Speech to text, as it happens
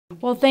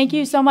Well, thank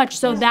you so much.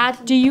 So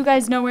that, do you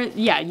guys know where,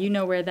 yeah, you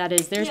know where that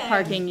is. There's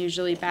parking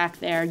usually back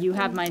there. You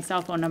have my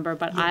cell phone number,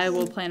 but I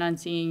will plan on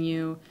seeing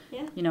you,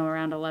 you know,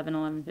 around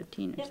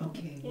 11:15 or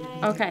something.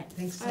 Okay.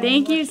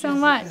 Thank you so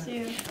much.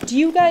 Do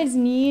you guys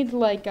need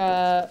like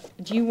a,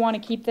 do you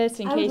want to keep this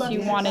in case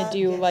you want to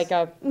do like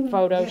a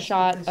photo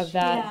shot of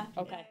that?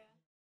 Okay.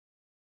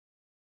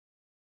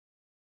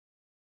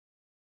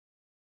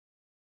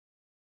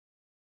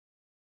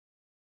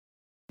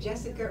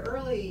 Jessica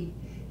Early,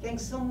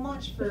 thanks so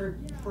much for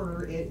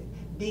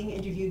being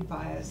interviewed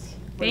by us.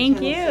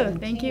 Thank you.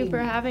 Thank you for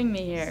having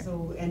me here.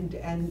 So,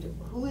 and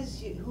who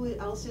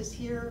else is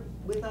here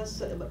with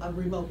us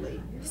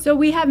remotely? So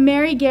we have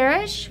Mary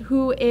Gerisch,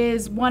 who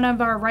is one of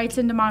our Rights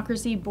and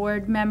Democracy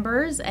board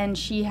members, and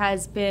she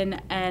has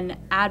been an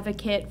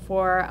advocate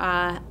for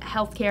a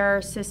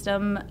healthcare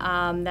system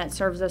that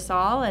serves us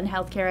all and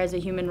healthcare as a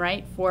human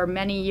right for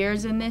many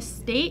years in this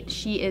state.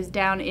 She is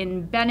down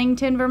in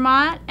Bennington,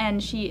 Vermont,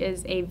 and she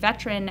is a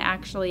veteran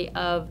actually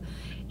of,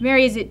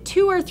 Mary, is it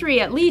 2 or 3?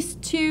 At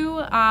least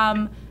 2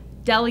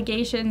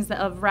 delegations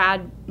of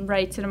RAD,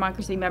 Rights and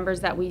Democracy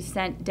members that we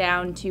sent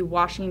down to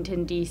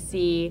Washington,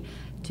 D.C.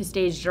 to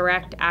stage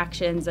direct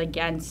actions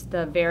against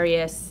the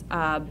various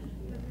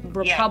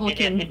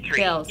Republican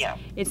bills. Yeah.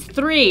 It's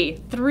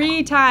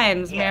 3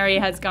 times Mary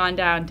has gone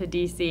down to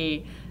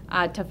D.C.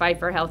 To fight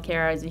for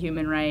healthcare as a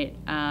human right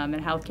and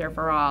healthcare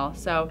for all.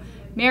 So,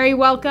 Mary,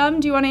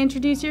 welcome. Do you want to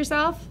introduce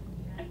yourself?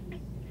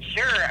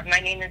 Sure. My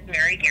name is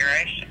Mary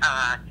Gerisch.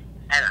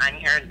 And I'm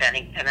here in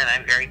Bennington, and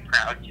I'm very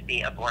proud to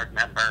be a board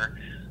member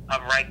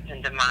of Rights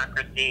and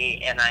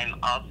Democracy, and I'm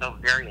also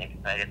very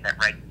excited that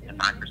Rights and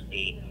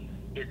Democracy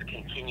is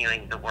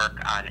continuing the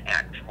work on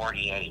Act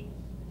 48,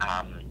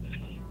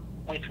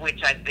 with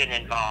which I've been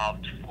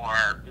involved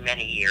for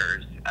many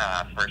years,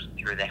 first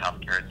through the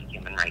Healthcare as a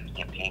Human Rights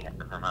campaign at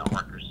the Vermont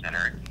Workers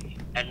Center,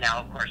 and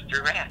now, of course,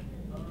 through RAD.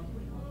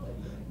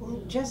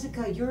 Well,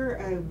 Jessica, you're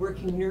a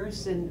working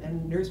nurse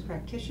and nurse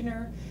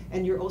practitioner,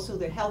 and you're also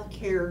the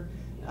healthcare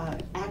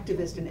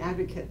activist and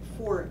advocate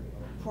for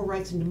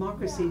rights and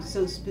democracy.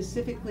 So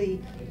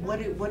specifically, what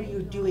are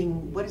you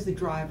doing? What is the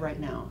drive right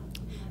now?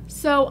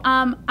 So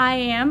I'm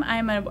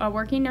a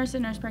working nurse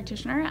and nurse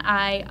practitioner.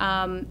 I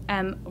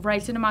am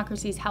Rights and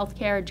Democracy's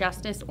healthcare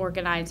justice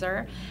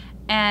organizer.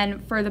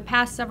 And for the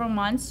past several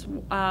months,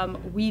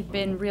 we've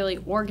been really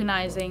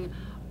organizing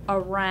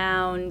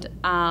around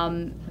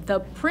the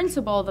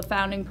principle,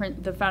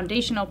 the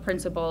foundational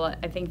principle,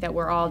 I think, that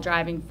we're all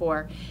driving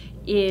for,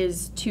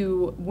 is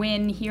to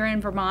win here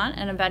in Vermont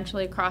and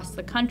eventually across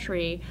the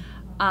country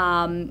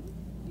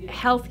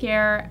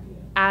healthcare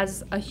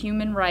as a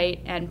human right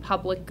and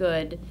public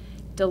good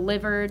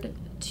delivered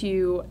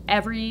to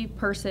every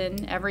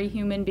person, every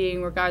human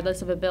being,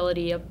 regardless of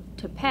ability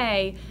to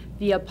pay,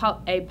 via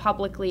a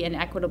publicly and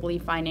equitably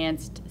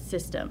financed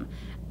system.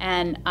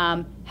 And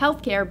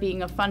healthcare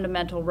being a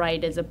fundamental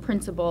right is a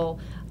principle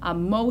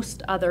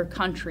most other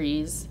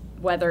countries,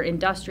 whether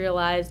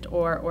industrialized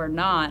or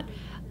not,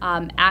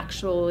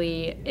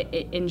 actually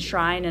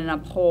enshrine and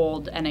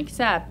uphold and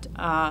accept.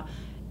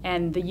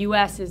 And the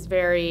U.S. is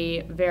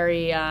very,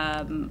 very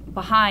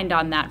behind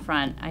on that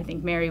front. I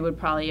think Mary would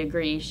probably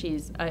agree.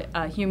 She's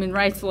a human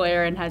rights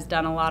lawyer and has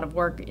done a lot of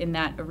work in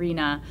that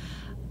arena.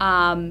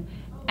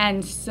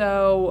 And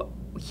so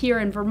here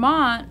in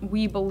Vermont,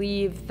 we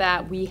believe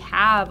that we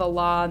have a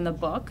law in the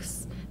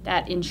books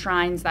that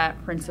enshrines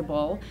that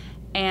principle.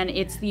 And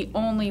it's the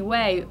only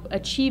way,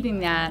 achieving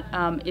that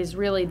is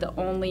really the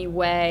only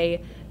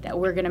way that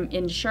we're going to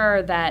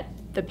ensure that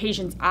the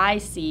patients I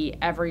see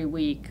every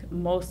week,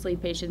 mostly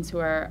patients who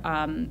are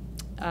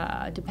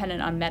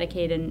dependent on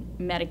Medicaid and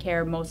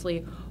Medicare,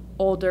 mostly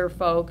older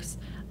folks,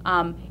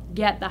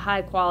 get the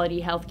high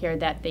quality health care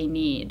that they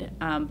need.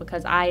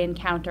 Because I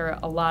encounter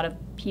a lot of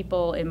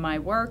people in my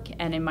work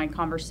and in my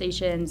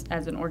conversations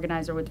as an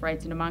organizer with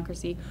Rights and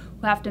Democracy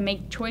who have to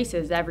make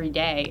choices every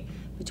day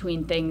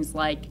between things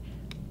like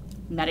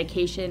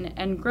medication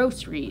and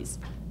groceries,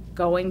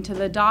 going to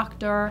the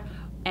doctor,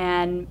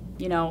 and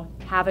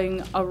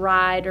having a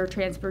ride or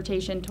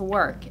transportation to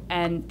work.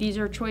 And these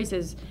are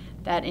choices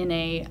that in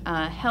a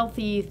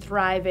healthy,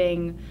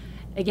 thriving,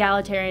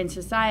 egalitarian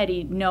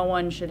society, no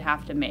one should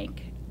have to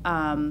make.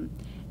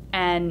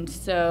 And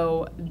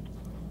so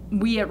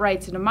we at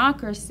Rights and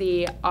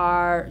Democracy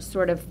are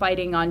sort of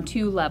fighting on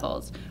 2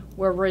 levels.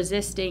 We're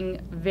resisting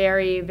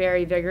very,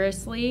 very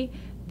vigorously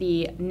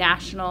the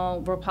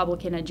national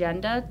Republican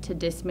agenda to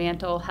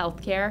dismantle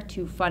healthcare,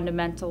 to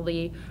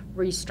fundamentally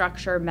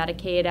restructure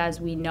Medicaid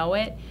as we know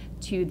it,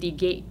 to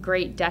the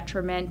great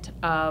detriment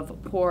of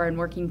poor and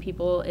working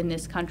people in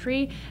this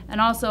country.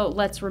 And also,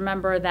 let's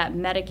remember that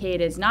Medicaid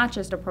is not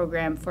just a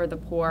program for the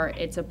poor,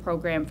 it's a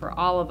program for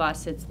all of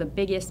us. It's the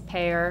biggest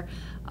payer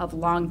of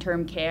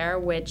long-term care,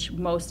 which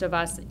most of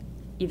us,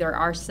 either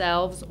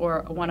ourselves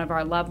or one of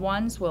our loved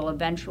ones, will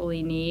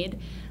eventually need.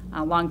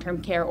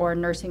 Long-term care or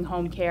nursing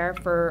home care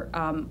for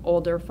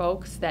older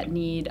folks that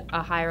need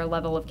a higher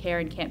level of care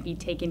and can't be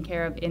taken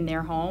care of in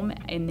their home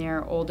in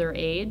their older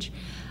age.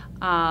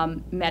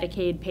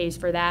 Medicaid pays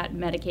for that.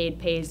 Medicaid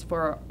pays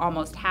for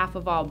almost half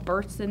of all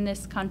births in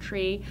this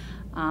country.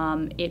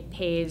 It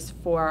pays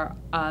for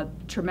a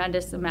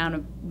tremendous amount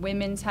of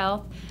women's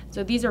health.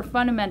 So these are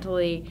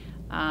fundamentally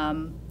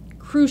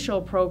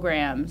crucial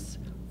programs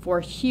for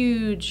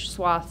huge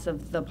swaths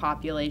of the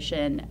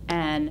population,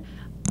 and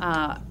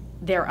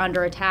they're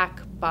under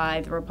attack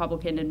by the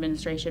Republican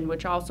administration,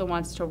 which also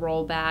wants to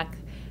roll back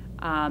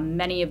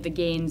many of the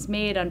gains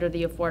made under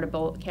the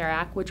Affordable Care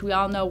Act, which we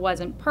all know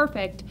wasn't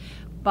perfect,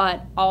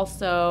 but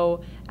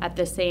also at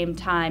the same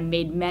time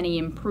made many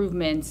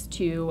improvements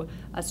to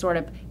a sort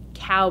of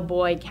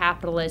cowboy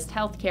capitalist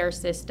healthcare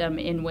system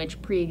in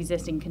which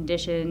pre-existing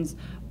conditions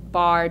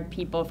barred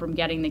people from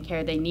getting the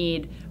care they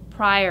need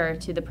prior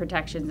to the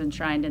protections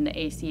enshrined in the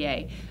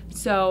ACA.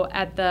 So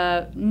at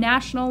the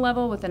national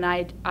level, with an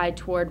eye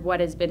toward what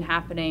has been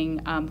happening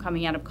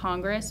coming out of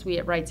Congress, we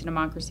at Rights and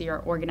Democracy are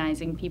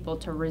organizing people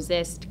to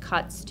resist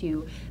cuts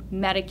to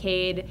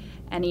Medicaid,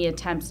 any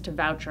attempts to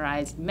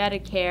voucherize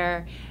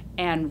Medicare,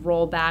 and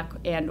rollback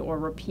and or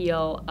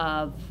repeal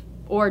of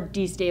or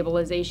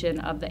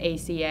destabilization of the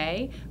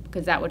ACA,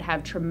 because that would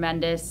have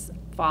tremendous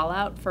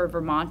fallout for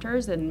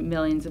Vermonters and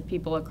millions of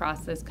people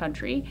across this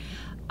country.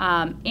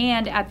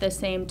 And at the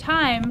same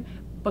time,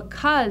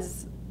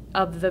 because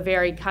of the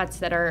very cuts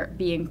that are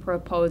being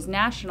proposed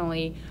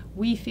nationally,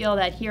 we feel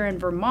that here in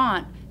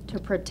Vermont, to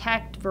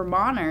protect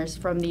Vermonters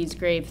from these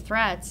grave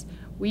threats,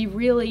 we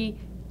really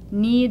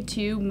need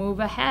to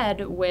move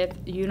ahead with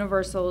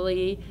universal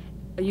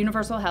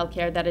health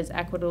care that is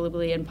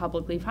equitably and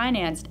publicly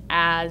financed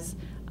as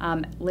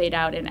laid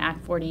out in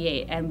Act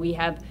 48. And we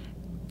have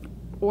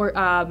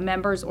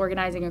members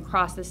organizing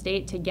across the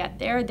state to get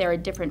there. There are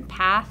different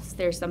paths.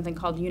 There's something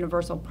called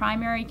universal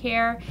primary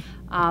care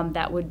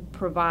that would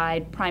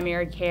provide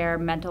primary care,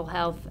 mental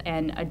health,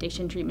 and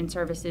addiction treatment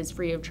services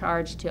free of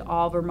charge to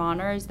all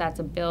Vermonters. That's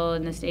a bill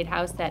in the State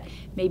House that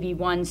may be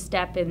one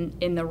step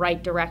in the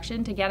right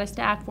direction to get us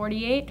to Act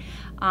 48.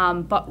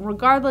 But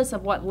regardless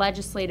of what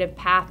legislative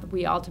path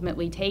we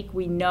ultimately take,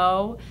 we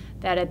know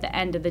that at the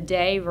end of the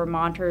day,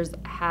 Vermonters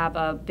have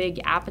a big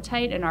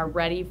appetite and are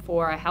ready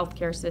for a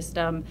healthcare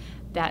system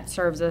that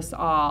serves us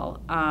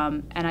all.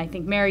 And I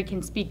think Mary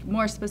can speak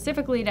more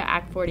specifically to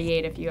Act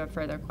 48 if you have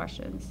further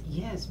questions.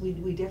 Yes,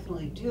 we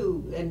definitely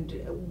do. And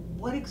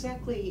what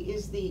exactly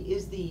is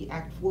the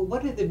Act? Well,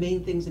 what are the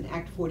main things in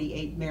Act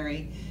 48,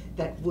 Mary,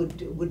 that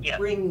would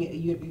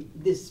bring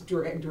this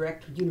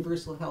direct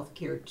universal health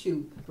care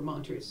to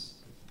Vermonters?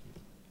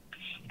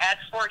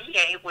 Act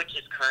 48, which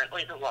is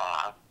currently the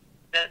law,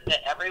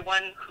 that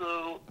everyone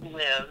who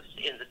lives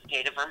in the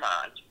state of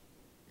Vermont,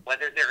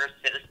 whether they're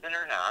a citizen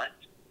or not,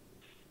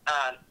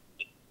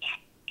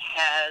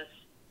 has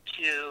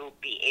to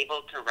be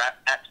able to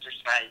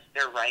exercise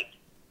their right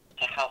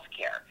to health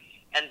care.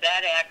 And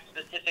that act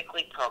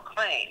specifically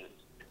proclaims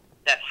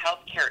that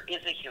health care is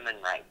a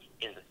human right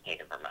in the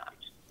state of Vermont.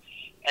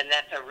 And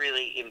that's a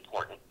really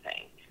important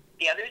thing.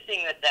 The other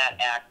thing that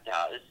act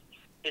does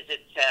is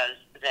it says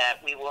that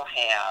we will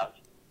have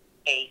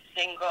a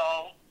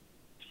single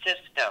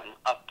system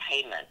of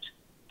payment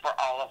for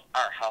all of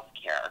our health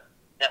care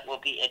that will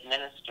be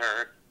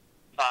administered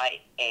by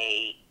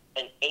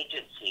an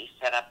agency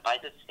set up by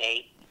the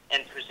state,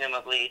 and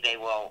presumably they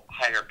will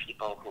hire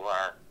people who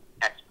are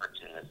experts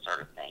in this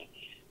sort of thing.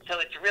 So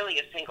it's really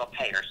a single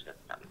payer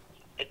system.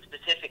 It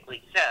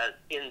specifically says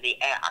in the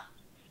act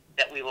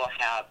that we will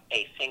have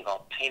a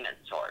single payment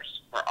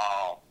source for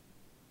all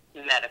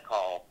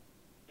medical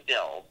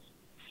bills.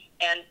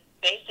 And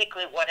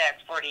basically what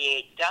Act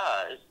 48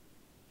 does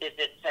is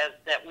it says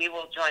that we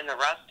will join the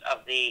rest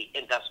of the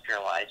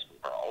industrialized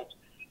world.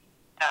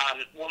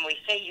 When we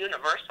say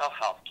universal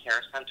health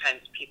care,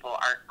 sometimes people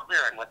aren't clear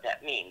on what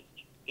that means,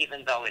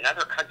 even though in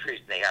other countries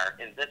they are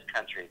in this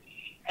country.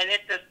 And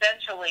it's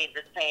essentially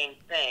the same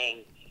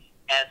thing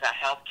as a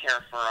health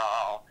care for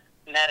all,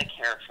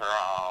 Medicare for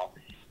all,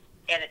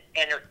 and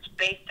it's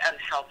based on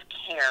health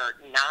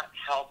care, not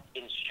health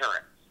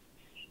insurance.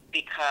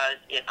 Because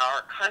in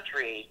our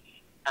country,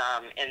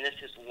 and this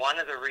is one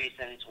of the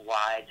reasons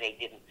why they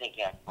didn't think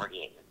Act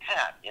 48 would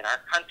pass. In our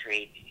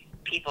country,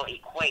 people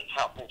equate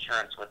health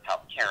insurance with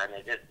health care, and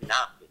it is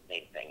not the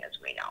same thing, as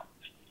we know.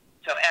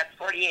 So Act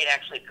 48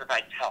 actually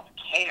provides health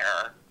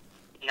care,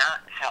 not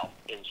health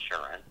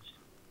insurance,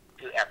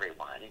 to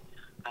everyone,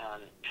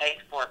 paid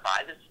for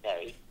by the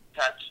state,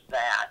 such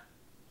that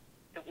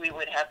we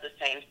would have the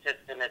same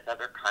system as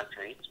other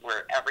countries,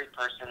 where every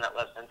person that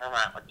lives in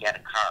Vermont would get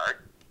a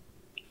card.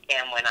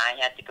 And when I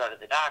had to go to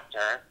the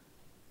doctor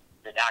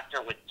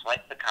would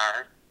swipe the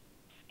card,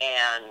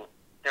 and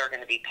they're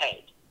going to be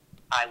paid.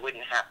 I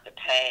wouldn't have to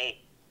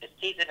pay to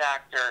see the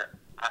doctor,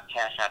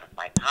 cash out of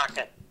my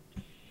pocket.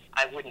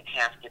 I wouldn't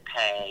have to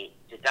pay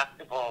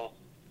deductibles.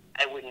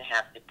 I wouldn't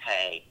have to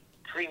pay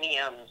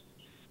premiums.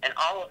 And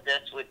all of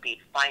this would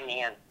be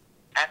financed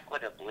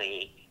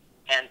equitably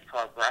and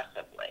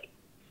progressively.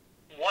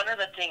 One of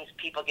the things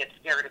people get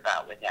scared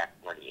about with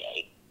Act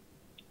 48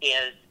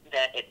 is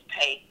that it's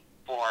paid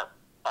for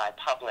by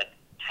public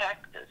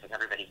taxes, and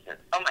everybody says,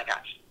 oh my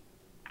gosh,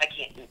 I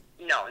can't,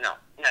 no, not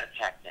a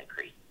tax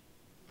increase.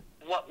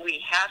 What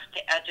we have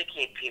to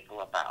educate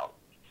people about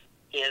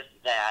is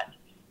that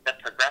the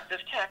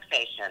progressive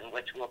taxation,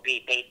 which will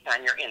be based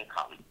on your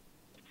income,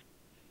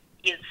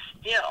 is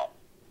still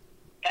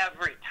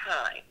every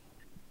time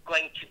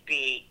going to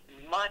be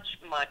much,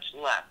 much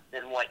less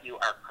than what you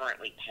are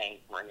currently paying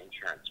for an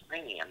insurance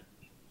premium,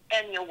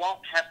 and you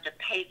won't have to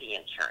pay the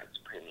insurance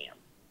premium.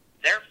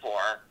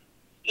 Therefore,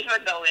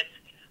 even though it's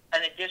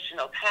an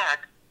additional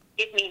tax,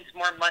 it means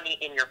more money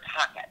in your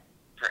pocket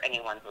for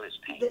anyone who is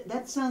paying.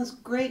 That sounds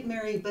great,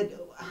 Mary, but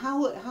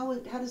how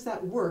does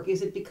that work?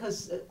 Is it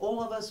because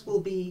all of us will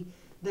be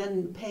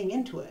then paying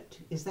into it?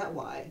 Is that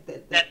why?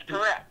 That's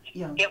correct.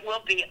 Yeah. It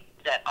will be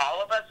that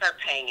all of us are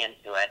paying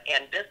into it,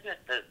 and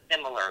businesses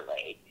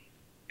similarly,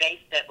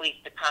 based at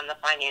least upon the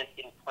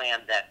financing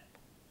plan that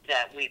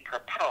we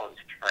proposed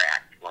for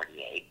Act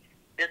 48,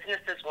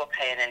 businesses will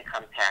pay an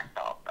income tax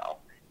also,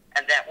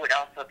 and that would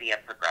also be a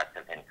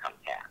progressive income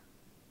tax,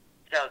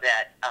 so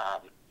that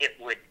it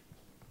would,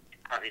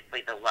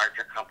 obviously the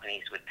larger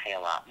companies would pay a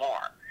lot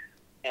more.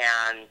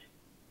 And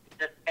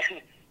the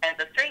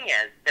thing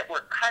is that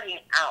we're cutting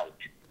out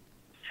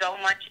so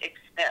much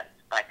expense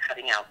by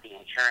cutting out the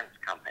insurance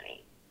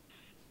company.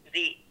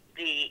 The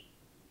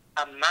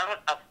amount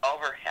of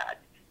overhead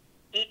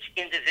each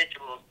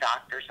individual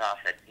doctor's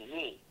office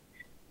needs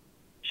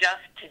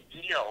just to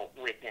deal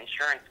with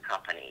insurance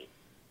companies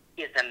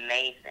is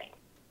amazing.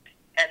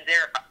 And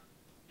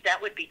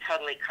that would be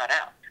totally cut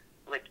out.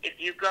 Like if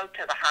you go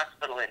to the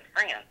hospital in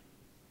France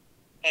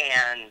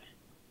and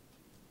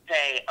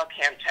say,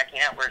 okay, I'm checking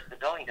out, where's the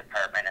billing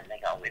department? And they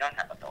go, we don't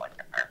have a billing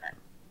department.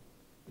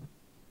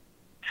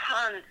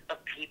 Tons of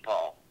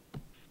people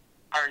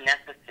are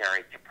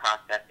necessary to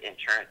process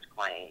insurance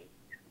claims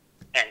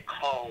and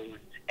codes,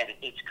 and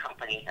each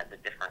company has a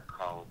different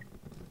code.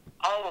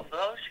 All of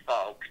those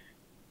folks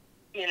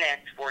in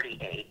Act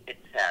 48, it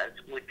says,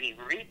 would be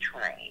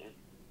retrained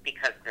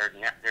because their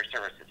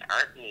services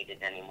aren't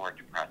needed anymore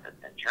to process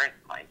insurance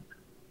claims.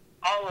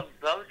 All of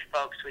those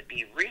folks would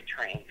be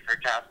retrained for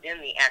jobs in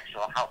the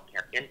actual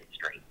healthcare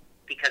industry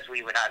because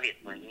we would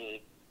obviously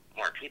need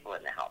more people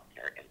in the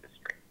healthcare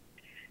industry.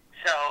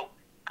 So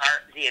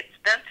the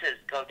expenses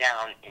go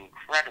down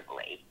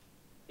incredibly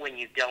when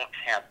you don't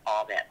have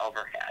all that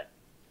overhead,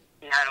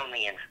 not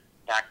only in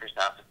doctors'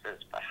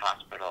 offices, but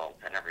hospitals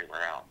and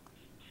everywhere else.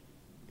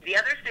 The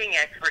other thing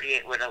Act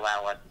 48 would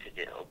allow us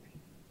to do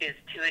is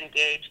to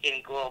engage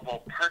in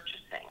global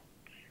purchasing,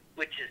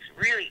 which is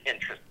really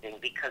interesting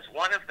because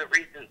one of the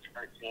reasons,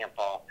 for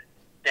example,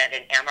 that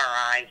an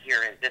MRI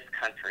here in this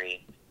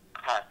country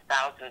costs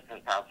thousands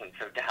and thousands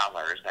of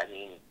dollars, I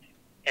mean,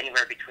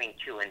 anywhere between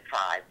 2 and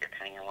 5,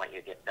 depending on what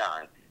you get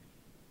done,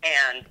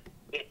 and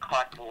it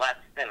costs less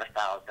than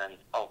 $1,000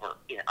 over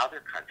in other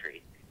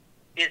countries,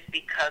 is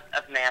because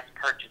of mass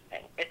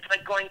purchasing. It's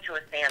like going to a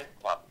Sam's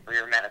Club for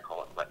your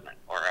medical equipment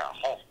or a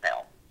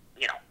wholesale,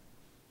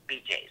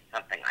 BJ's,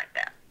 something like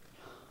that.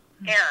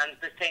 And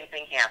the same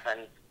thing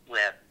happens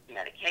with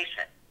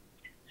medication.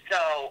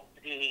 So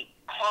the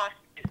cost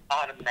is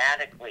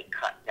automatically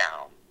cut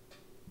down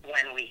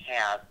when we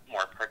have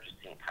more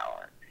purchasing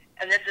power.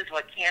 And this is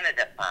what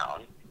Canada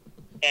found.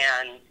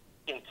 And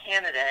in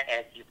Canada,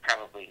 as you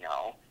probably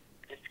know,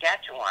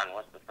 Saskatchewan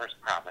was the first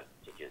province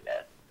to do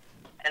this.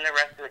 And the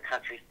rest of the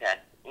country said,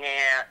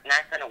 nah,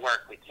 not going to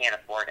work. We can't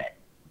afford it.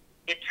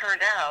 It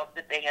turned out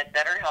that they had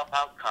better health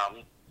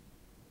outcomes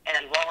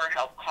and lower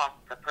health costs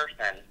per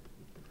person.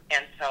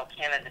 And so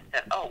Canada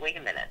said, oh, wait a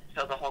minute.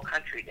 So the whole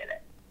country did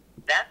it.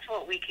 That's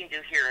what we can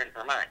do here in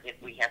Vermont if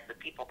we have the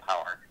people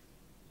power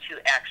to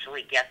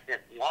actually get this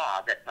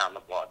law that's on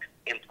the books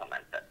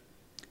implemented.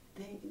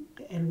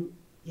 And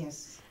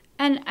yes.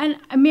 And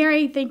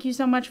Mary, thank you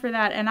so much for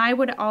that. And I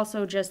would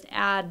also just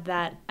add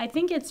that I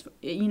think it's,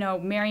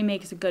 Mary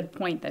makes a good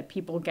point that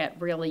people get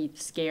really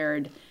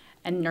scared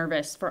and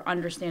nervous for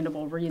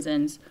understandable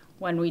reasons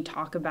when we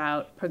talk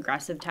about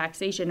progressive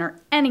taxation or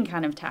any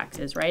kind of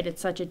taxes, right?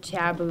 It's such a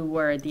taboo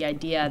word, the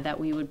idea that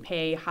we would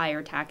pay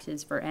higher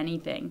taxes for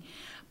anything.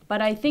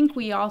 But I think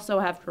we also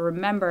have to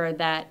remember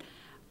that,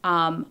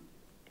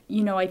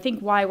 I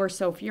think why we're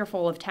so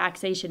fearful of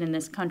taxation in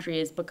this country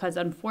is because,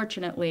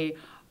 unfortunately,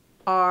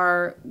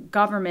 our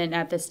government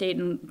at the state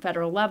and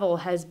federal level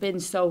has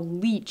been so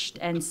leached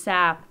and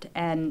sapped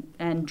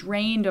and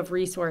drained of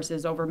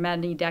resources over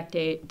many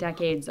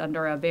decades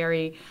under a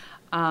very,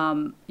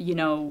 a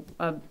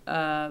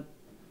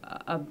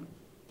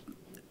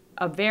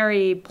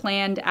very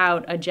planned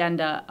out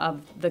agenda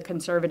of the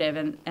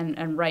conservative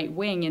and right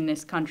wing in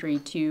this country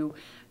to,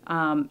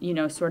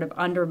 sort of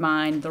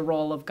undermine the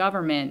role of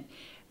government.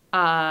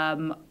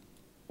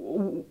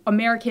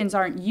 Americans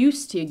aren't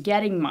used to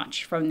getting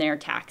much from their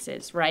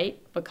taxes, right?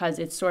 Because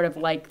it's sort of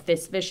like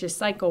this vicious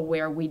cycle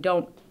where we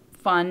don't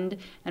fund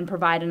and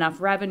provide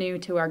enough revenue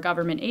to our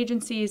government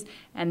agencies,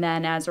 and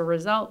then as a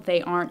result,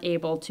 they aren't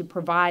able to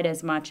provide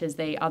as much as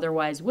they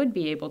otherwise would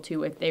be able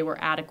to if they were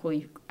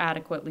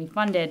adequately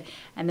funded.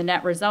 And the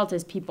net result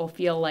is people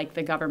feel like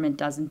the government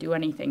doesn't do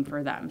anything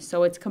for them.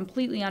 So it's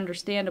completely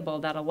understandable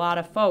that a lot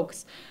of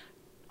folks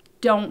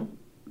don't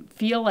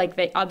feel like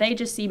they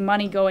just see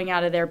money going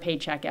out of their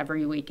paycheck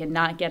every week and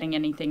not getting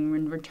anything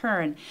in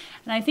return.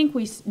 And I think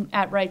we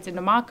at Rights and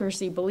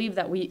Democracy believe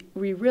that we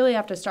really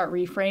have to start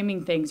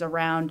reframing things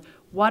around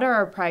what are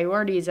our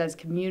priorities as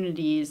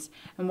communities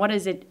and what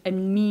does it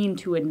mean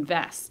to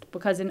invest?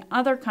 Because in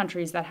other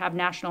countries that have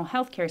national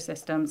healthcare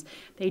systems,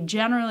 they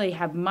generally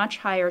have much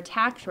higher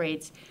tax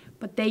rates,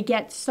 but they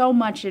get so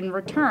much in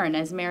return,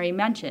 as Mary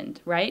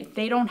mentioned, right?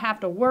 They don't have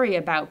to worry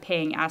about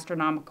paying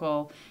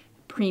astronomical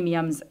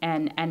premiums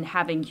and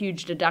having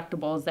huge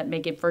deductibles that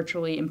make it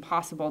virtually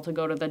impossible to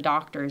go to the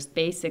doctors,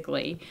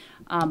 basically.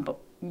 But,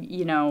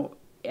 you know,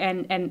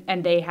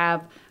 and they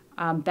have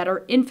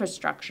better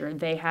infrastructure.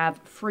 They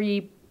have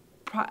free,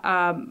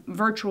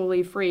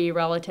 virtually free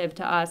relative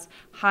to us,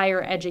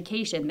 higher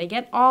education. They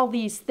get all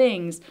these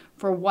things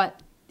for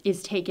what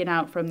is taken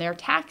out from their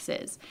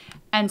taxes.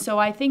 And so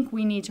I think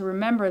we need to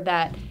remember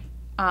that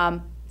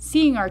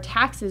seeing our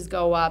taxes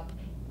go up,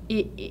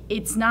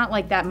 it's not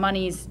like that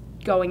money's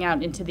going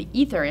out into the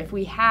ether. If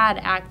we had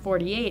Act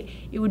 48,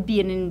 it would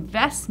be an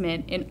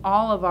investment in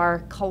all of our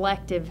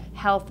collective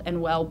health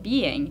and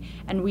well-being,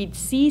 and we'd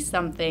see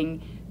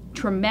something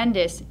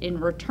tremendous in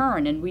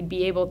return, and we'd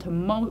be able to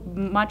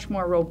much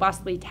more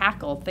robustly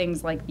tackle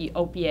things like the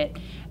opiate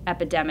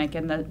epidemic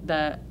and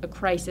the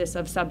crisis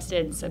of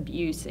substance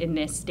abuse in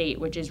this state,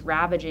 which is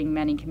ravaging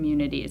many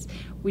communities.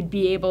 We'd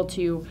be able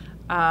to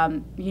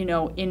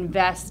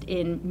invest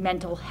in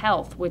mental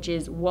health, which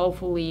is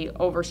woefully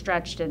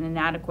overstretched and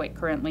inadequate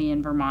currently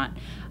in Vermont.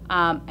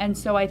 And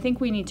so I think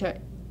we need to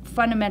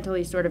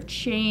fundamentally sort of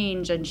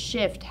change and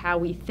shift how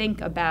we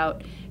think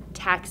about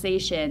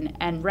taxation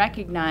and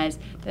recognize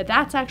that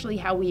that's actually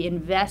how we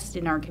invest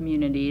in our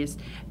communities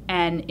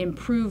and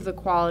improve the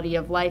quality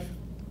of life,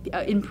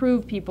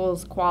 improve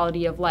people's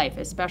quality of life,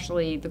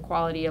 especially the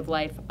quality of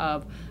life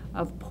of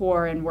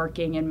poor and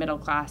working and middle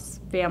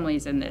class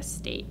families in this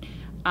state.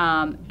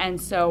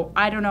 And so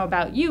I don't know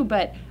about you,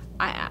 but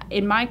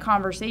in my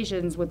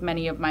conversations with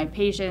many of my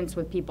patients,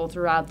 with people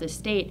throughout the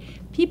state,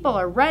 people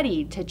are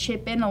ready to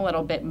chip in a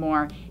little bit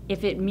more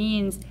if it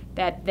means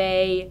that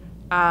they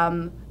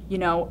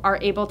are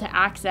able to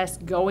access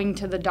going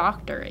to the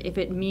doctor, if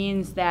it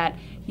means that,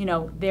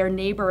 their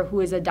neighbor who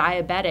is a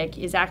diabetic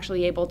is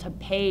actually able to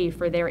pay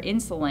for their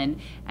insulin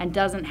and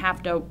doesn't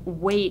have to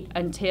wait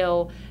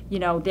until,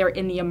 they're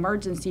in the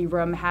emergency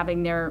room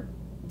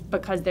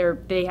because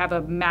they have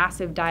a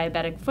massive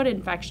diabetic foot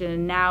infection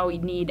and now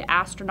need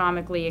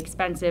astronomically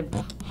expensive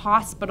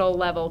hospital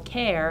level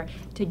care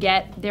to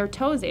get their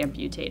toes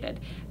amputated.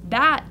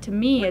 That, to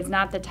me, is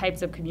not the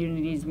types of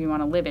communities we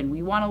want to live in.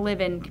 We want to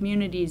live in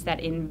communities that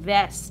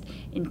invest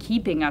in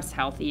keeping us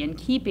healthy and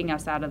keeping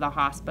us out of the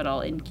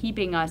hospital and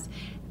keeping us,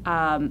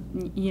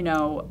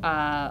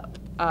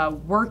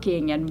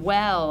 working and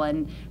well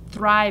and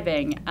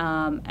thriving.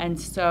 And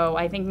so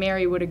I think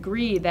Mary would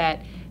agree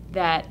that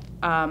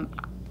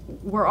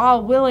we're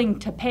all willing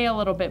to pay a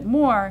little bit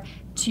more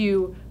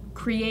to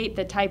create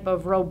the type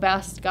of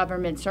robust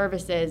government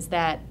services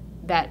that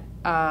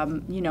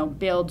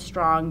build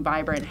strong,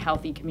 vibrant,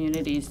 healthy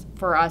communities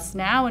for us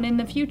now and in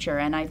the future.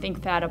 And I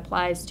think that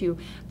applies to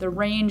the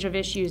range of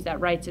issues that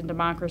Rights and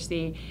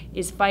Democracy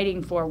is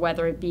fighting for,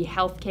 whether it be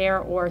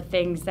healthcare or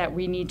things that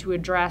we need to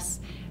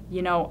address,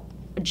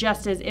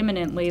 just as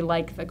imminently,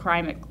 like the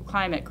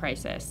climate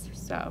crisis.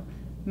 So,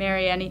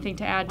 Mary, anything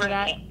to add to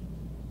that?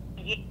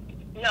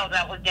 No,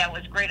 that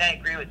was great. I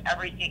agree with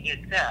everything you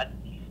said,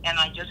 and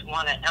I just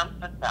want to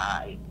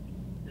emphasize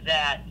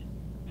that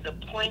the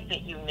point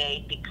that you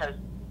made, because,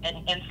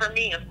 and for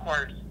me, of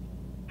course,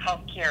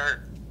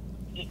 healthcare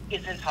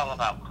isn't all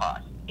about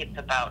cost. It's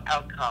about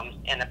outcomes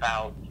and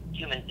about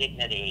human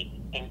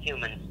dignity and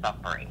human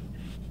suffering.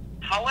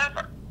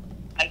 However,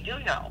 I do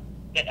know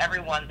that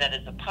everyone that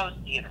is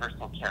opposed to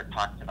universal care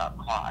talks about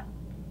cost.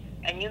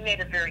 And you made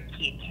a very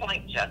key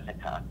point,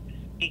 Jessica,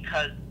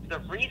 because the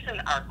reason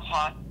our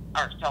costs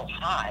are so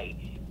high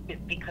is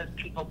because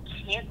people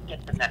can't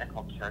get the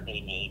medical care they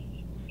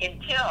need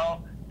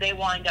until they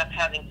wind up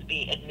having to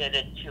be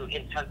admitted to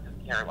intensive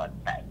care, let's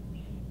say.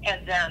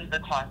 And then the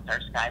costs are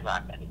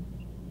skyrocketing.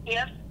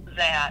 If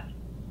that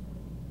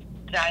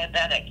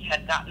diabetic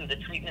had gotten the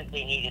treatment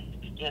they needed to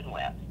begin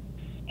with,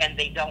 and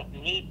they don't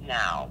need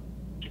now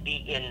to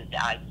be in the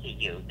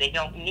ICU, they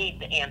don't need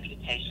the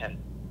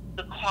amputation,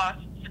 the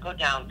costs go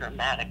down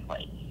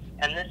dramatically.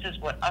 And this is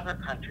what other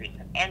countries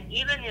have. And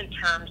even in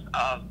terms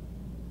of,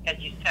 as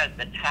you said,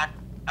 the tax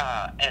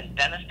and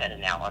benefit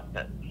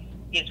analysis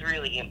is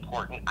really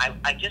important.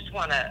 I just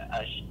want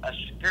a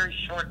very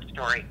short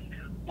story.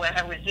 When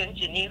I was in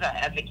Geneva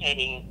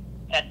advocating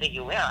at the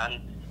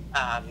UN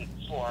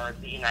for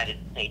the United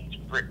States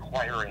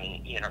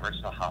requiring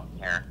universal health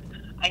care,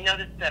 I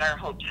noticed that our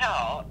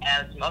hotel,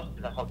 as most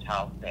of the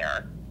hotels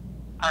there,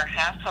 are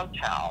half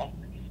hotel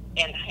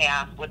and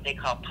half what they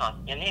call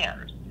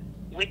pensionnaires,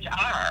 which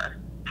are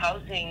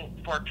housing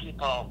for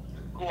people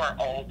who are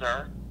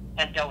older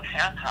and don't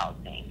have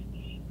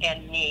housing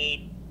and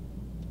need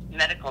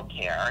medical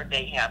care.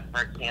 They have,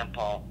 for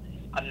example,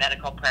 a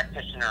medical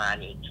practitioner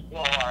on each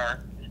floor.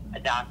 a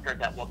doctor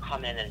that will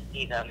come in and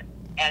see them,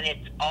 and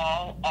it's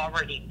all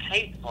already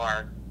paid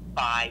for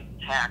by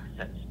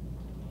taxes,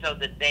 so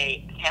that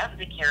they have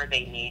the care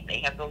they need, they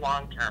have the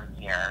long-term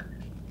care,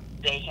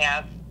 they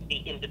have the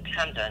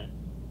independence,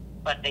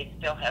 but they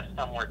still have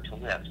somewhere to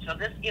live. So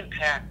this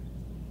impacts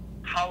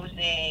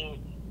housing,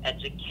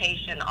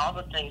 education, all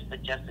the things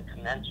that Jessica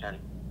mentioned,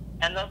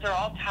 and those are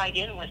all tied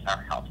in with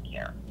our health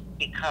care,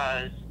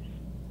 because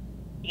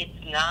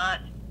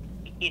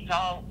it's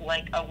all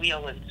like a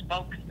wheel and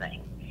spoke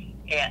thing.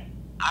 And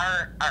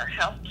our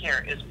health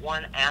care is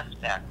one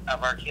aspect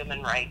of our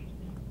human rights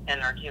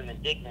and our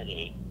human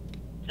dignity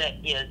that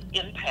is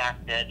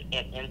impacted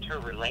and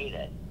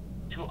interrelated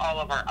to all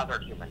of our other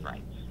human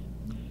rights.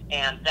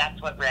 And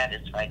that's what RAD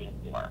is fighting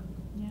for.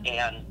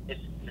 Yeah. And the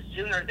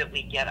sooner that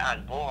we get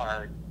on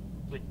board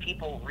with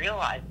people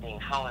realizing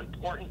how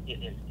important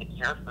it is to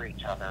care for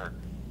each other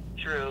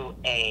through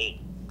a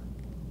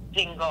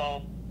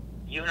single,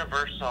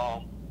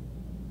 universal,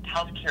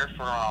 healthcare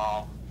for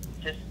all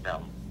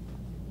system,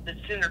 the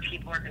sooner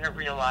people are going to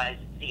realize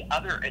the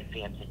other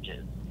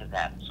advantages of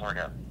that sort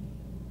of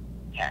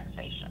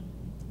taxation.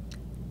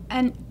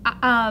 And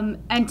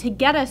to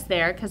get us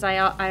there, because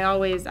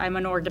I'm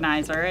an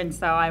organizer, and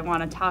so I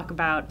want to talk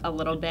about a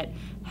little bit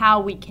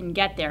how we can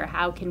get there.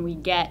 How can we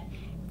get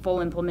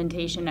full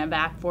implementation of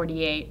Act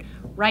 48?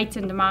 Rights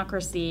and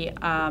Democracy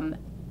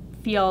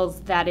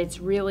feels that it's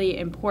really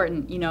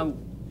important. You know,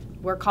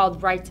 we're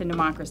called Rights and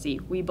Democracy.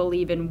 We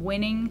believe in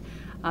winning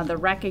the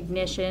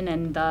recognition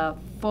and the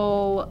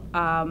full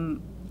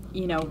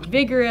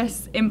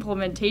vigorous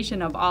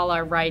implementation of all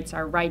our rights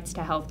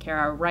to healthcare,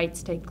 our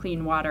rights to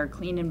clean water,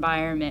 clean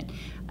environment,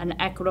 an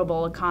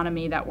equitable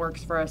economy that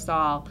works for us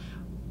all.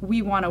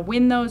 We want to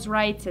win those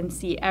rights and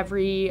see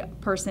every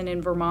person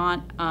in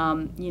Vermont,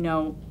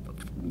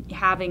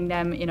 having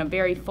them in a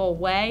very full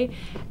way.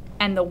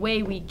 And the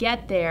way we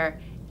get there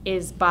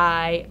is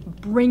by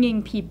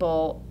bringing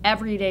people,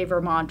 everyday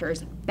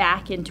Vermonters,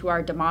 back into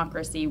our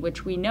democracy,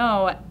 which we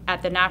know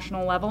at the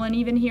national level and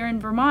even here in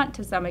Vermont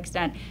to some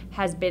extent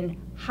has been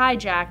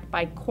hijacked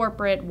by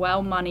corporate,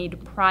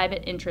 well-moneyed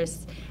private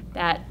interests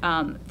that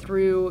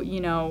through,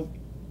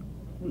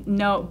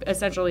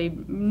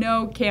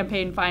 no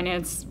campaign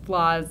finance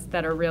laws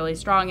that are really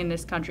strong in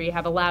this country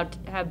have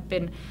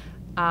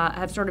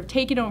sort of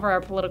taken over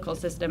our political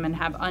system and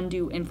have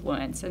undue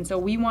influence. And so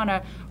we want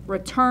to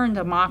return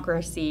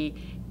democracy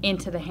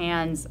into the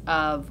hands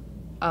of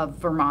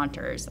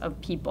Vermonters, of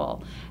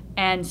people.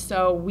 And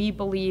so we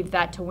believe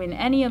that to win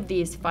any of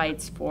these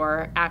fights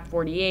for Act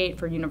 48,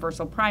 for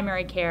universal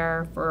primary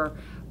care, for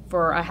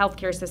a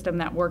healthcare system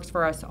that works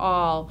for us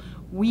all,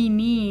 we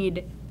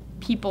need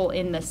people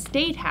in the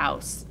State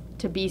House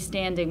to be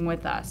standing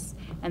with us.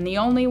 And the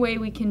only way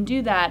we can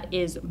do that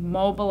is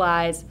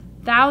mobilize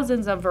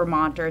thousands of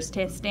Vermonters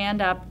to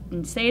stand up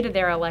and say to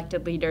their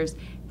elected leaders,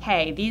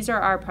 hey, these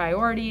are our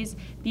priorities,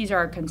 these are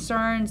our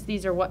concerns,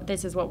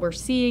 this is what we're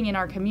seeing in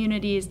our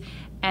communities,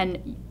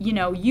 and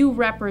you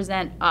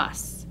represent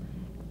us,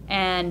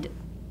 and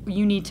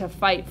you need to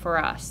fight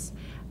for us.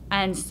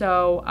 And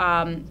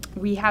so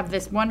we have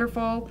this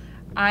wonderful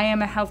I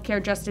Am a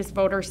Healthcare Justice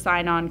Voter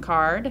sign-on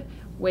card,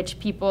 which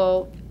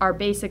people are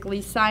basically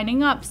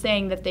signing up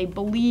saying that they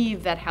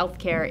believe that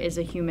healthcare is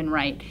a human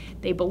right.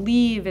 They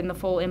believe in the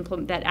full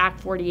that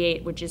Act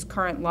 48, which is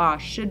current law,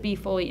 should be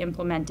fully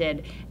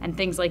implemented, and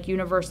things like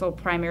universal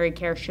primary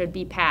care should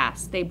be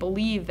passed. They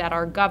believe that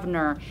our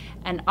governor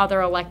and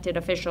other elected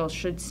officials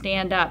should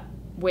stand up,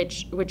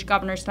 which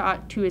Governor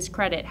Stott, to his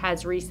credit,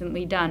 has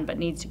recently done, but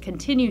needs to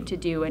continue to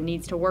do and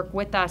needs to work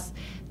with us.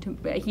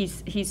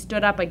 He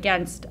stood up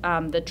against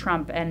the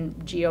Trump and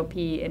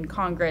GOP in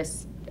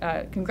Congress,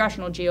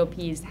 congressional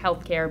GOP's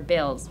healthcare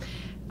bills.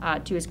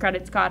 To his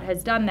credit, Scott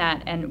has done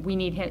that, and we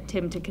need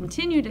him to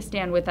continue to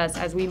stand with us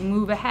as we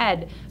move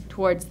ahead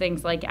towards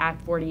things like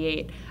Act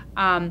 48.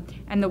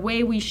 And the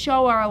way we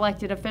show our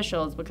elected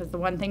officials, because the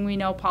one thing we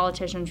know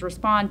politicians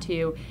respond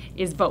to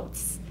is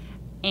votes.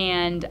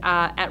 And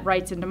at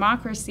Rights and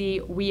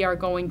Democracy, we are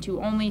going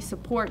to only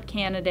support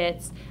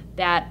candidates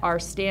that are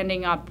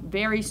standing up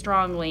very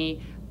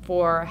strongly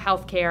for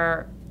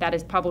healthcare that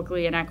is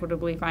publicly and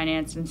equitably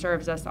financed and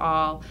serves us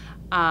all.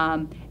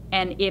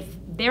 And if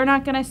they're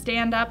not going to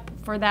stand up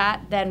for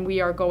that, then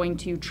we are going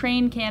to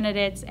train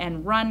candidates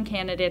and run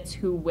candidates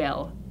who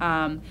will.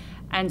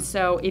 And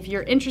so if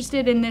you're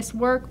interested in this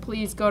work,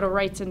 please go to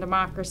Rights and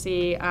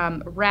Democracy,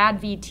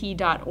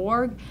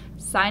 radvt.org.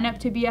 Sign up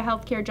to be a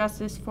healthcare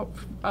justice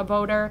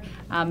voter.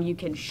 You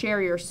can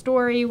share your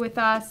story with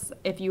us.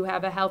 If you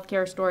have a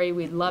healthcare story,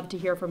 we'd love to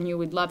hear from you.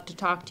 We'd love to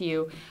talk to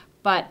you.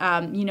 But,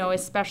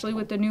 especially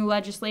with the new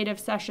legislative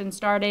session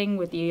starting,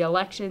 with the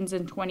elections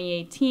in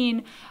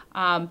 2018,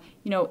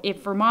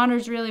 if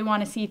Vermonters really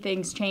want to see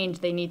things change,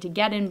 they need to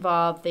get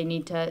involved. They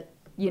need to,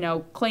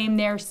 claim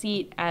their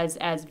seat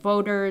as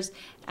voters,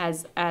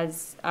 as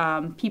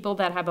people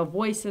that have a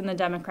voice in the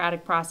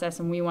democratic process,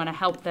 and we want to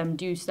help them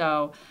do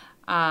so.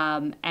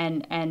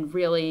 and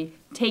really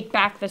take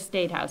back the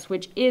State House,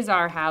 which is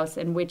our house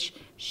and which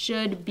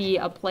should be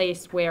a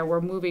place where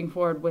we're moving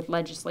forward with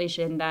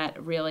legislation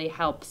that really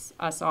helps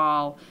us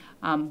all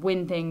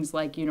win things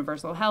like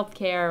universal health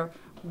care,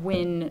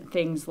 win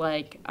things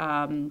like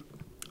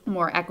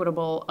more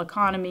equitable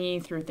economy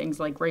through things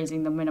like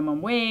raising the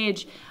minimum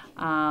wage,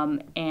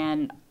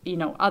 and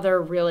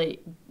other really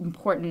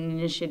important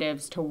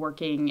initiatives to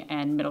working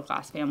and middle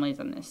class families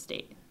in this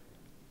state.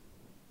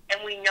 And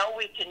we know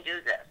we can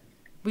do this.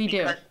 We do.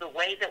 Because the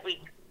way that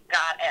we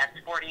got Act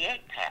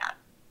 48 passed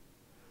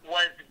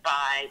was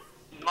by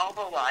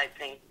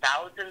mobilizing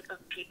thousands of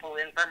people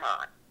in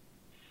Vermont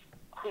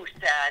who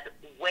said,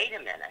 wait a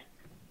minute,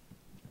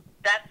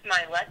 that's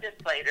my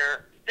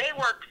legislator. They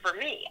work for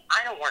me.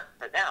 I don't work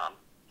for them.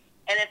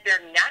 And if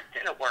they're not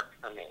going to work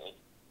for me,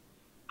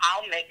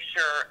 I'll make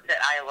sure that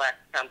I elect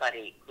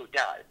somebody who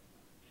does.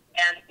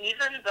 And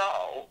even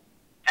though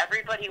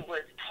everybody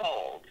was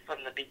told from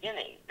the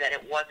beginning that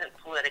it wasn't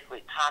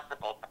politically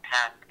possible to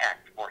pass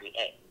Act 48,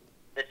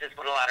 this is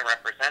what a lot of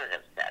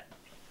representatives said.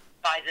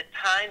 By the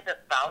time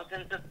that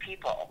thousands of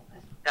people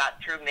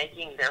got through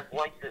making their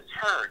voices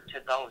heard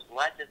to those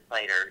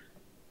legislators,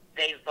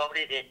 they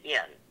voted it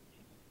in.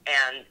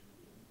 And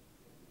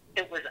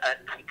it was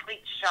a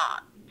complete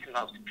shock to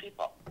most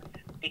people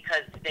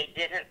because they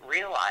didn't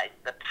realize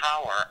the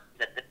power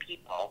that the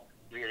people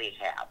really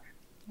have.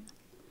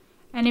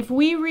 And if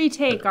we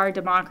retake our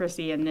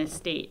democracy in this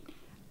state,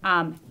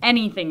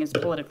 anything is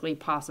politically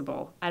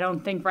possible. I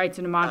don't think Rights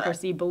and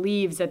Democracy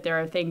believes that there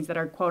are things that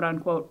are quote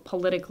unquote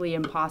politically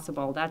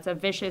impossible. That's a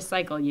vicious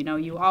cycle.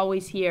 You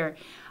always hear,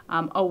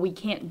 oh, we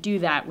can't do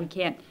that. We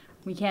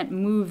can't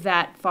move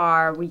that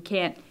far. We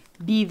can't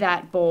be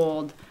that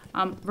bold.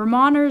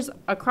 Vermonters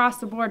across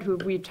the board who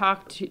we've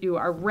talked to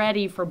are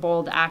ready for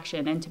bold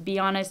action. And to be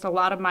honest, a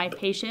lot of my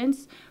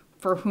patients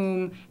for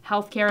whom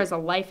healthcare is a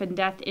life and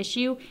death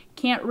issue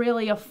can't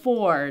really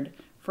afford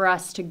for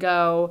us to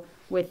go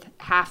with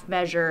half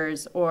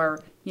measures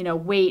or,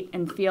 wait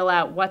and feel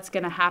out what's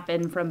going to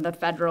happen from the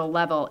federal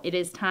level. It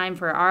is time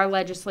for our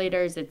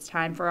legislators, it's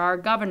time for our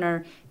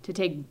governor to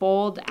take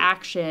bold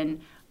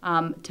action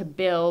to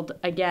build,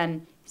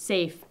 again,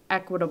 safe,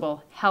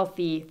 equitable,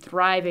 healthy,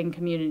 thriving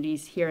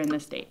communities here in the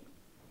state.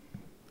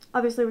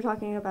 Obviously, we're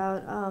talking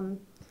about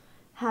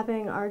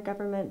having our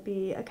government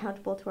be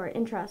accountable to our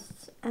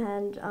interests.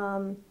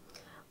 And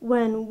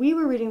when we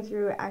were reading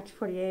through Act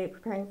 48,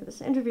 preparing for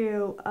this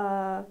interview,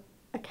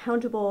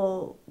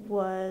 accountable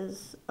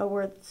was a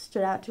word that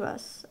stood out to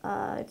us.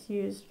 It's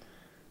used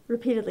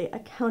repeatedly,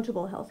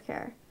 accountable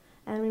healthcare.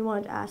 And we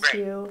wanted to ask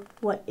you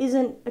what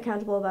isn't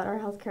accountable about our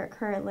healthcare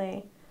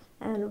currently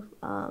and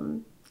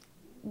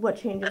what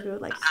changes we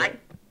would like to see.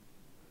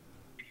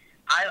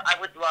 I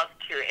would love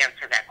to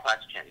answer that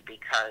question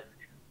because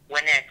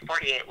when Act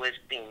 48 was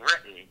being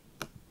written,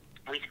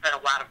 we spent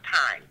a lot of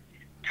time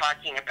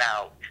talking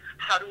about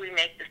how do we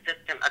make the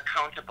system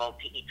accountable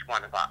to each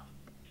one of us.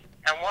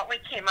 And what we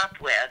came up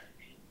with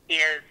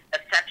is a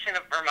section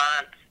of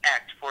Vermont's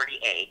Act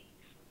 48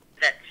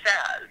 that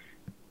says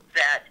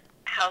that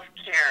health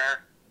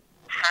care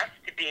has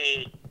to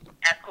be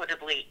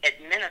equitably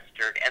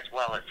administered as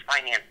well as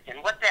financed.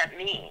 And what that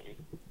means,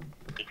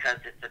 because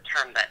it's a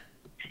term that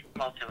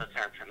most of us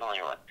aren't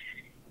familiar with,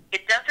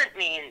 it doesn't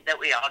mean that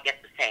we all get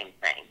the same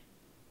thing.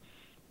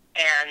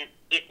 And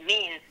it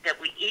means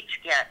that we each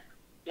get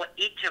what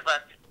each of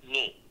us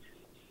needs.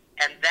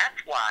 And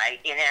that's why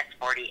in Act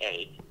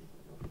 48,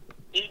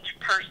 each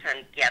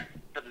person gets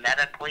the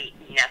medically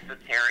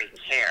necessary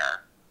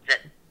care that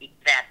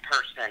that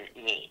person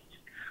needs.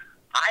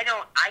 I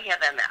have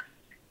MS.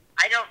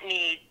 I don't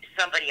need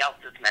somebody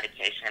else's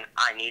medication.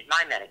 I need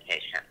my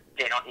medication.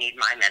 They don't need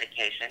my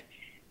medication.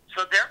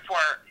 So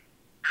therefore,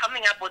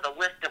 coming up with a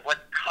list of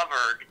what's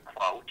covered,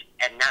 quote,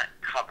 and not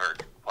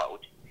covered,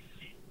 quote,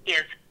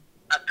 is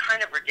a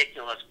kind of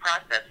ridiculous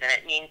process, and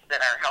it means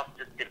that our health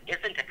system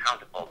isn't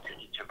accountable to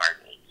each of our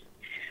needs.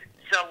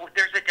 So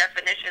there's a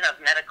definition of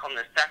medical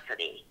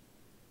necessity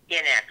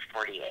in Act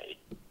 48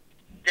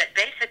 that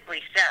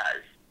basically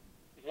says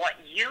what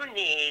you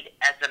need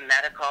as a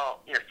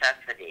medical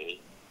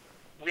necessity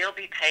will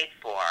be paid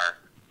for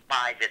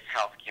by this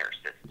healthcare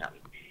system,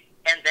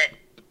 and that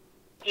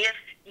if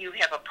you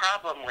have a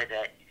problem with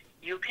it,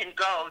 you can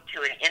go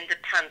to an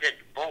independent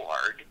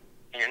board,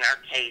 and in our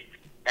case,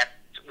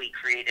 we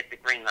created the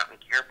Green Mountain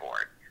Care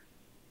Board,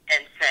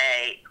 and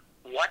say,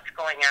 what's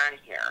going on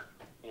here?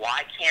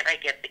 Why can't I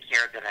get the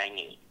care that I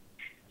need?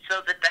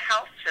 So that the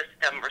health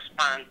system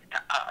responds to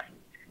us,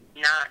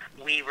 not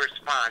we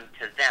respond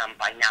to them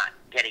by not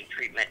getting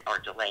treatment or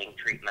delaying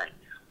treatment,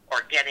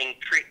 or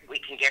we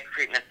can get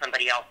treatment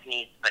somebody else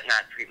needs, but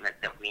not treatment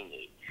that we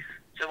need.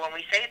 So when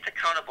we say it's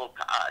accountable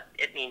to us,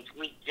 it means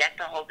we get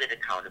to hold it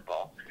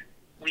accountable.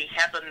 We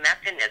have a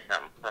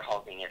mechanism for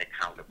holding it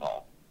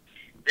accountable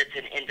that's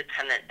an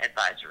independent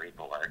advisory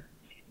board.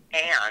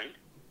 And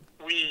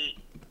we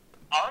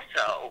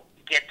also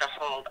get to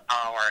hold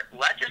our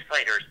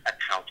legislators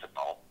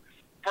accountable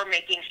for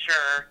making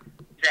sure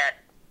that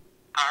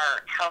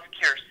our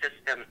healthcare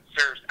system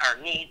serves our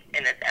needs,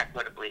 and it's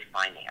equitably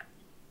financed.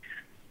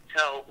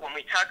 So when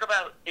we talk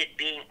about it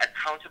being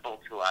accountable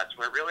to us,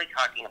 we're really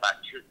talking about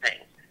two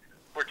things.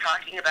 We're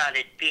talking about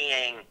it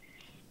being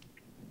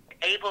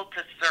able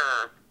to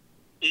serve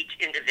each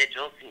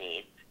individual's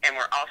needs, and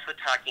we're also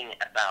talking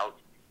about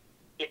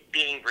it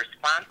being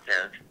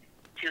responsive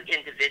to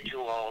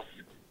individuals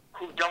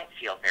who don't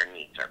feel their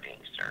needs are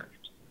being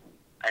served.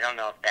 I don't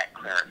know if that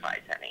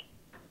clarifies any.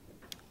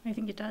 I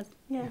think it does.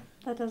 Yeah,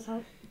 that does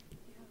help.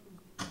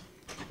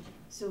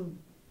 So,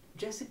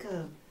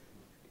 Jessica,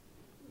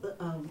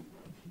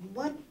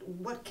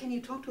 what can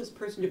you talk to us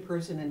person to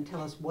person and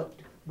tell us what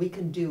we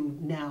can do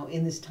now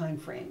in this time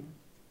frame?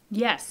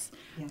 Yes.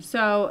 Yeah.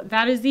 So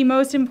that is the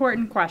most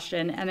important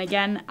question. And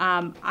again,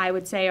 I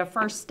would say a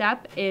first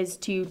step is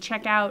to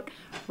check out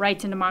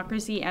Rights and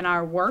Democracy and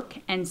our work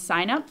and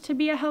sign up to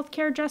be a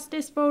healthcare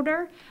justice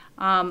voter,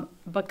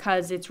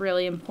 because it's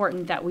really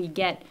important that we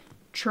get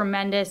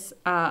tremendous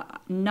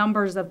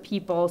numbers of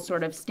people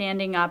sort of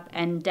standing up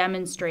and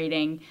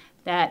demonstrating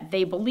that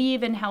they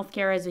believe in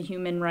healthcare as a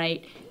human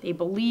right. They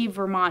believe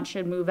Vermont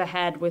should move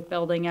ahead with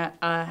building a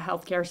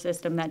healthcare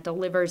system that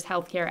delivers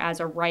healthcare as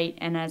a right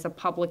and as a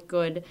public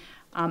good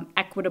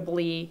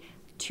equitably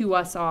to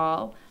us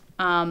all.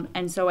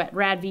 And so at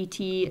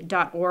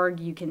radvt.org,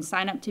 you can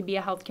sign up to be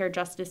a healthcare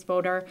justice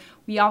voter.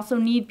 We also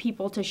need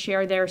people to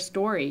share their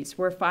stories.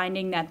 We're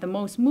finding that the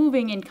most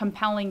moving and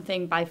compelling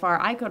thing by far,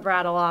 I could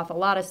rattle off a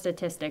lot of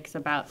statistics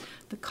about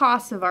the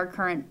costs of our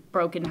current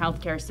broken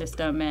healthcare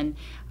system and,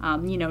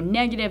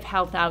 negative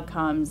health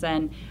outcomes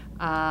and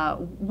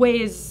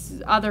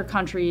ways other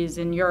countries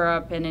in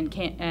Europe and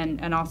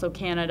and also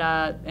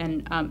Canada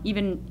and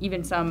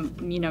even some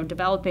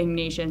developing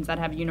nations that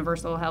have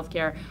universal health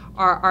care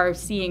are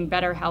seeing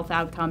better health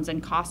outcomes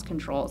and cost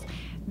controls.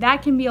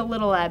 That can be a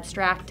little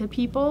abstract to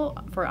people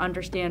for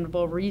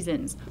understandable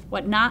reasons.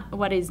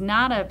 What is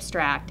not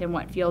abstract and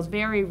what feels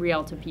very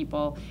real to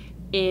people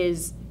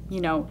is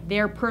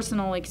their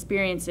personal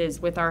experiences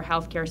with our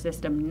healthcare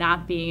system,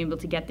 not being able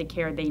to get the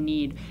care they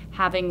need,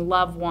 having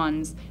loved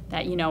ones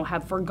that,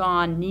 have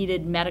forgone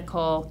needed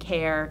medical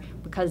care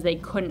because they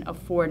couldn't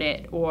afford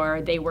it,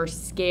 or they were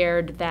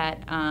scared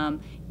that,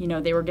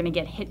 they were going to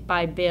get hit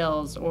by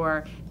bills,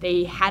 or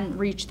they hadn't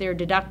reached their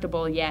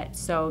deductible yet,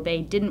 so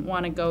they didn't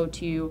want to go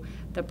to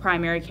the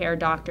primary care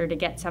doctor to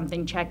get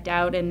something checked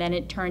out, and then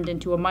it turned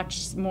into a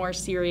much more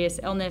serious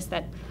illness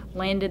that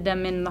landed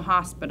them in the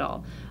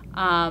hospital.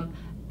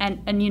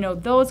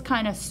 And those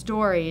kind of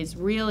stories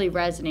really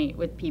resonate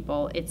with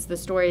people. It's the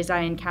stories I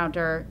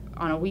encounter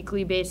on a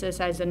weekly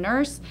basis as a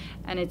nurse,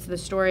 and it's the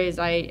stories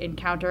I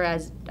encounter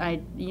as I,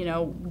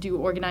 do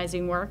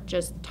organizing work,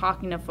 just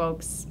talking to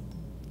folks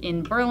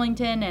in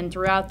Burlington and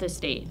throughout the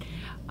state.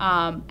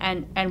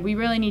 And we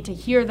really need to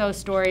hear those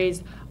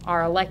stories.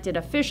 Our elected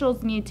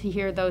officials need to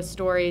hear those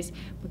stories,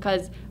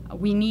 because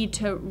we need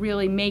to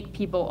really make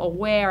people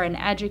aware and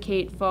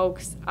educate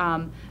folks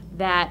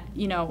that,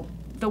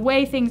 the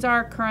way things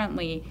are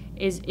currently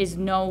is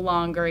no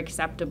longer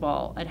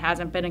acceptable. It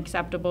hasn't been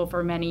acceptable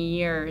for many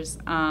years,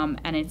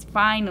 and it's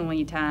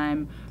finally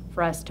time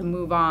for us to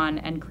move on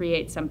and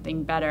create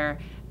something better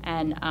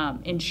and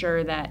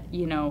ensure that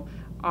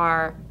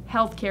our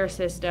healthcare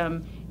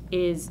system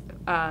is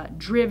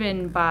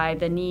driven by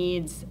the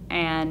needs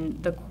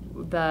and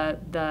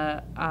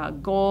the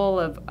goal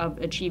of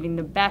achieving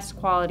the best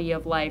quality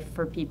of life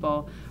for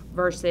people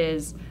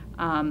versus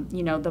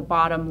the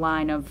bottom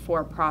line of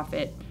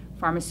for-profit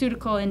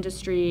pharmaceutical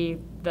industry,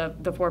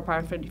 the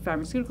for-profit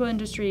pharmaceutical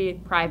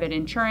industry, private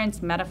insurance,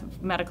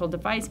 medical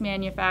device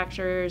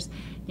manufacturers.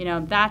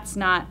 That's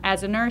not,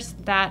 as a nurse,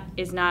 that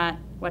is not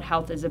what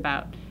health is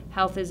about.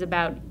 Health is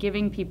about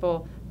giving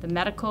people the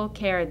medical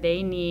care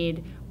they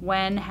need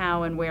when,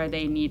 how, and where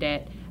they need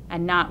it,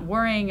 and not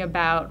worrying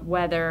about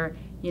whether,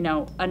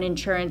 an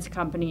insurance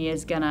company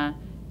is gonna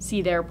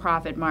see their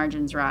profit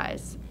margins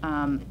rise.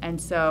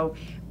 And so,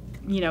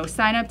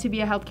 sign up to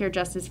be a healthcare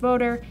justice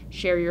voter,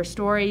 share your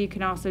story. You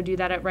can also do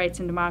that at Rights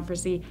and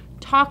Democracy.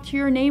 Talk to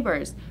your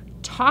neighbors,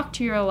 talk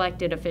to your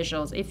elected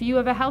officials. If you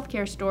have a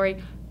healthcare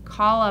story,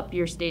 call up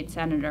your state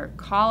senator,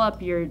 call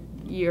up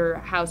your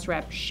House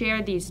rep,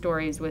 share these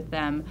stories with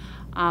them.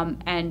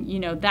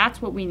 And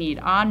that's what we need,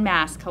 en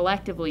masse,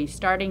 collectively,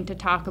 starting to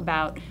talk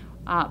about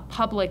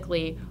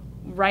publicly.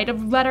 Write a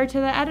letter to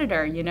the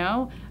editor, in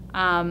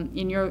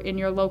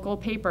your local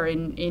paper,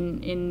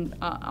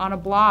 on a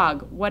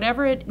blog,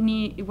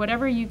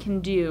 whatever you can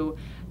do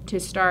to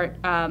start,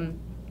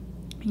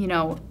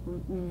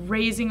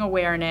 raising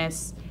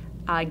awareness,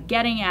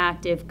 getting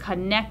active,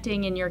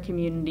 connecting in your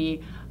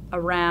community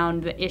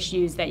around the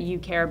issues that you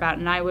care about.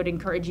 And I would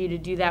encourage you to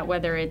do that,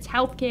 whether it's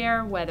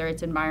healthcare, whether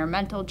it's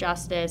environmental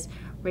justice,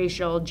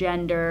 racial,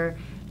 gender,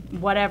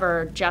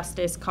 whatever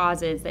justice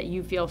causes that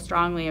you feel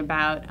strongly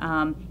about.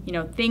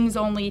 Things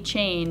only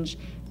change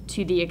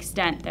to the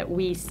extent that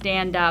we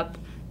stand up,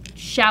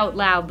 shout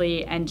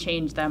loudly, and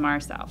change them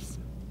ourselves.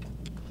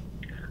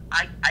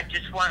 I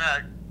just want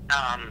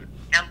to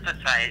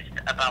emphasize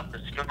about the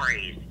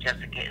stories.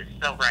 Jessica is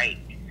so right.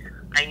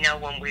 I know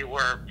when we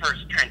were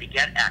first trying to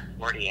get Act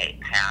 48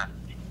 passed,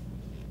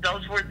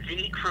 those were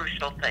the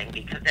crucial thing,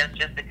 because as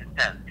Jessica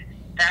says,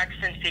 facts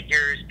and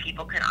figures,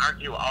 people can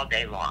argue all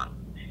day long.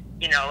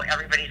 You know,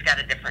 everybody's got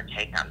a different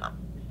take on them.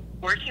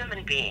 We're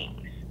human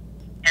beings,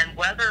 and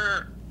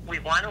whether we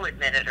want to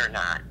admit it or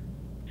not,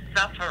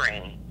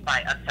 suffering by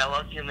a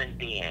fellow human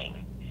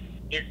being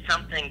is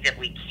something that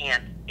we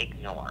can't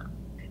ignore.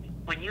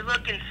 When you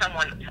look in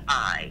someone's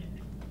eyes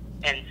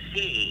and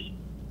see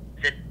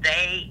that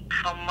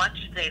how much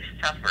they've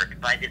suffered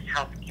by this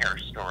healthcare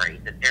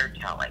story that they're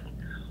telling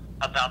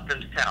about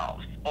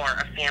themselves or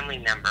a family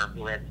member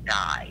who has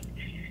died,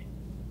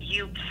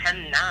 you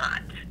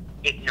cannot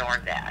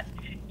ignore that.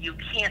 You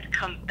can't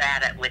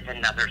combat it with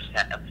another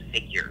set of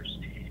figures,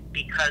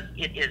 because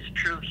it is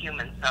true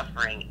human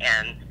suffering,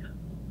 and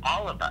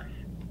all of us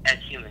as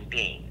human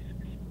beings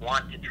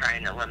want to try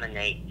and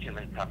eliminate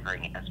human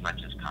suffering as much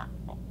as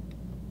possible.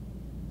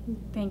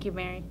 Thank you,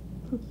 Mary.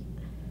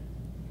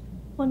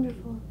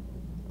 Wonderful.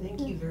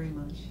 Thank you very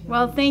much.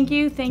 Well, thank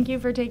you. Thank you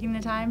for taking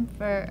the time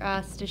for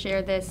us to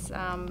share this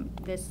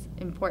this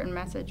important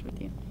message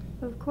with you.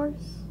 Of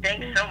course.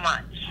 Thanks so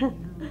much.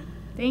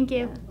 Thank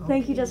you. Yeah.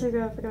 Thank you,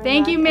 Jessica, for coming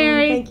Thank back, you,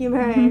 Mary. and thank you,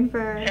 Mary,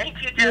 for Thank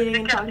you, meeting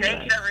and Jessica. talking to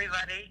Thanks, us.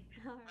 everybody.